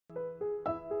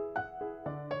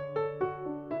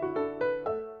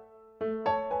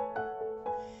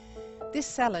This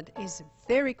salad is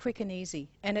very quick and easy,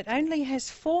 and it only has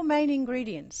 4 main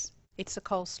ingredients. It's a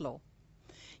coleslaw.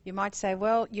 You might say,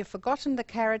 well, you've forgotten the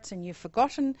carrots and you've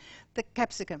forgotten the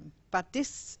capsicum, but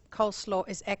this coleslaw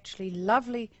is actually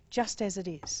lovely just as it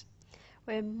is.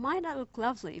 Well, it might not look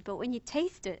lovely, but when you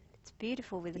taste it, it's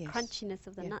beautiful with the crunchiness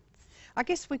of the nuts. I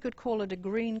guess we could call it a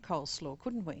green coleslaw,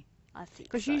 couldn't we? I think so.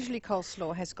 Because usually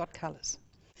coleslaw has got colours.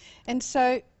 And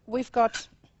so we've got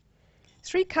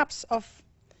 3 cups of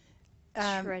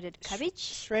shredded cabbage.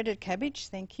 Shredded cabbage,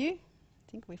 thank you.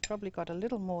 I think we've probably got a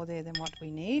little more there than what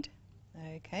we need.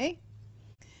 Okay.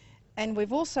 And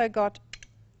we've also got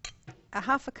a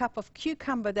half a cup of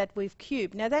cucumber that we've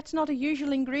cubed. Now that's not a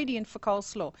usual ingredient for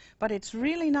coleslaw, but it's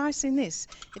really nice in this.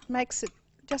 It makes it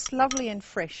just lovely and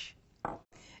fresh.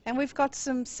 And we've got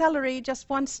some celery, just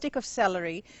 1 stick of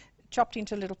celery chopped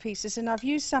into little pieces, and I've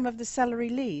used some of the celery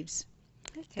leaves.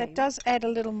 Okay. That does add a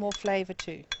little more flavour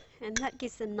too. And that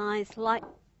gives a nice light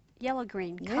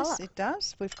yellow-green colour. Yes, it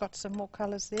does. We've got some more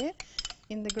colours there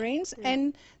in the greens.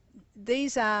 And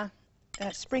these are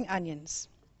spring onions.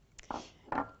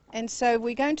 And so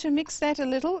we're going to mix that a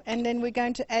little, and then we're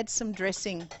going to add some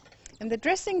dressing. And the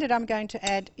dressing that I'm going to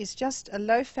add is just a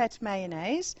low-fat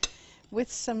mayonnaise with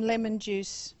some lemon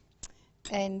juice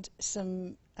and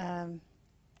some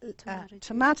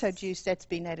tomato juice that's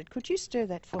been added. Could you stir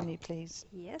that for me, please?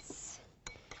 Yes.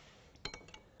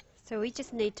 So we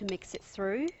just need to mix it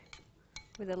through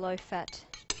with a low-fat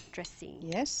dressing.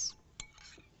 Yes.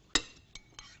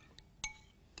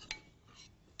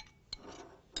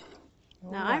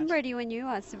 Now I'm ready when you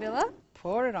are, Sibilla.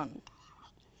 Pour it on.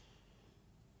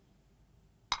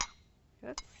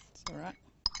 Oops. That's all right.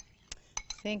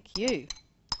 Thank you.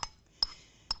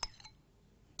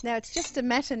 Now it's just a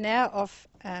matter now of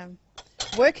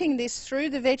working this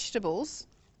through the vegetables.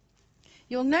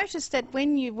 You'll notice that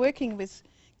when you're working with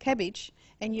cabbage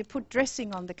and you put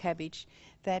dressing on the cabbage,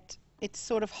 that it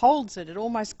sort of holds it, it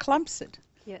almost clumps it.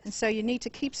 Yes. And so you need to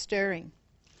keep stirring.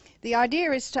 The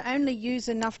idea is to only use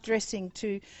enough dressing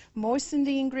to moisten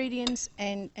the ingredients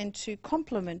and to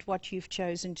complement what you've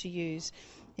chosen to use,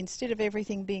 instead of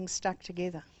everything being stuck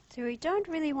together. So we don't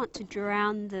really want to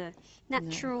drown the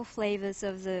natural flavours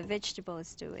of the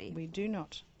vegetables, do we? We do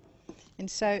not. And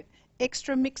so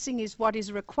extra mixing is what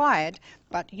is required,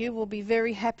 but you will be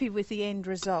very happy with the end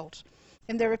result.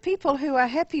 And there are people who are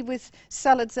happy with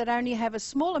salads that only have a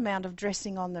small amount of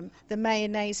dressing on them, the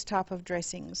mayonnaise type of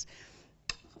dressings,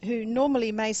 who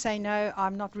normally may say, no,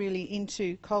 I'm not really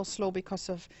into coleslaw because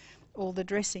of all the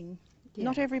dressing. Yeah.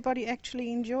 Not everybody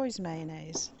actually enjoys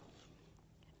mayonnaise.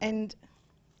 And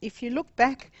if you look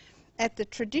back at the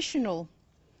traditional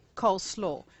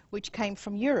coleslaw, which came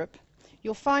from Europe,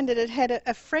 you'll find that it had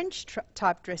a French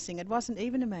type dressing. It wasn't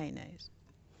even a mayonnaise.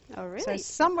 Oh, really? So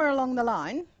somewhere along the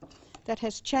line, that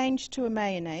has changed to a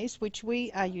mayonnaise, which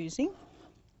we are using.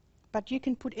 But you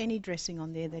can put any dressing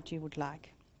on there that you would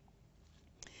like.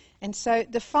 And so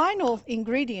the final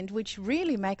ingredient, which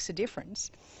really makes a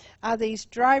difference, are these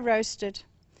dry roasted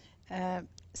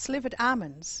slivered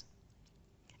almonds.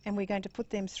 And we're going to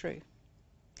put them through.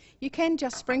 You can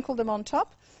just sprinkle them on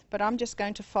top, but I'm just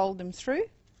going to fold them through.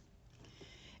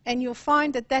 And you'll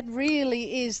find that that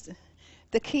really is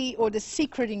the key or the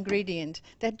secret ingredient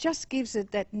that just gives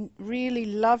it that really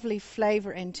lovely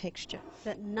flavour and texture.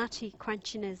 That nutty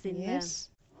crunchiness in the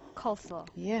coleslaw.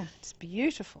 Yeah, it's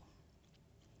beautiful.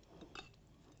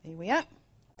 There we are.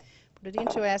 Put it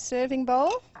into our serving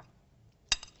bowl.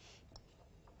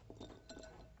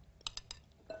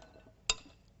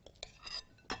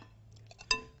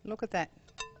 Look at that.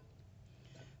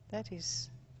 That is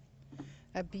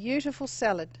a beautiful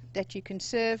salad that you can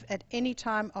serve at any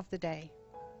time of the day.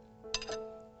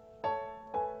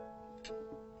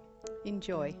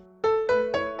 Enjoy.